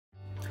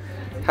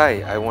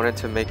Hi, I wanted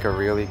to make a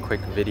really quick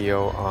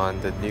video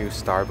on the new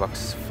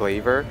Starbucks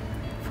flavor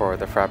for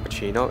the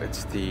Frappuccino.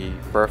 It's the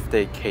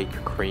birthday cake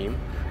cream.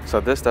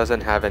 So this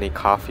doesn't have any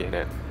coffee in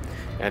it,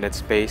 and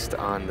it's based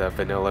on the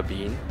vanilla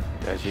bean,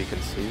 as you can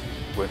see,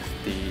 with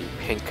the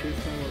pink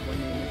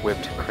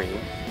whipped cream.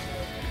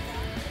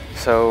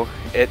 So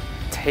it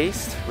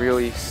tastes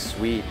really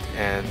sweet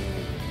and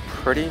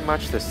pretty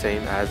much the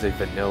same as a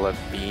vanilla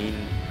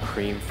bean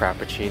cream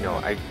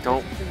Frappuccino. I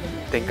don't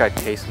think I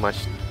taste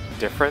much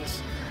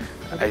difference.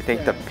 I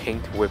think the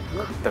pink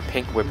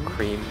whipped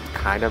cream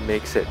kind of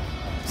makes it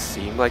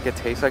seem like it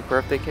tastes like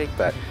birthday cake,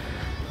 but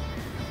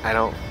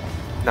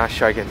not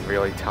sure I can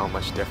really tell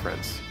much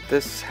difference.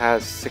 This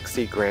has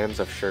 60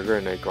 grams of sugar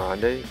in a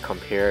grande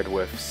compared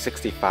with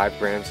 65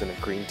 grams in a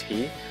green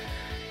tea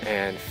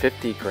and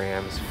 50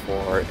 grams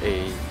for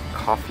a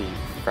coffee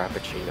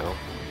Frappuccino.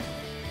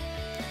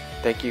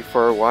 Thank you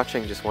for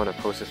watching. Just want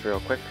to post this real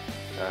quick.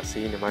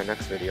 See you in my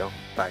next video.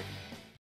 Bye.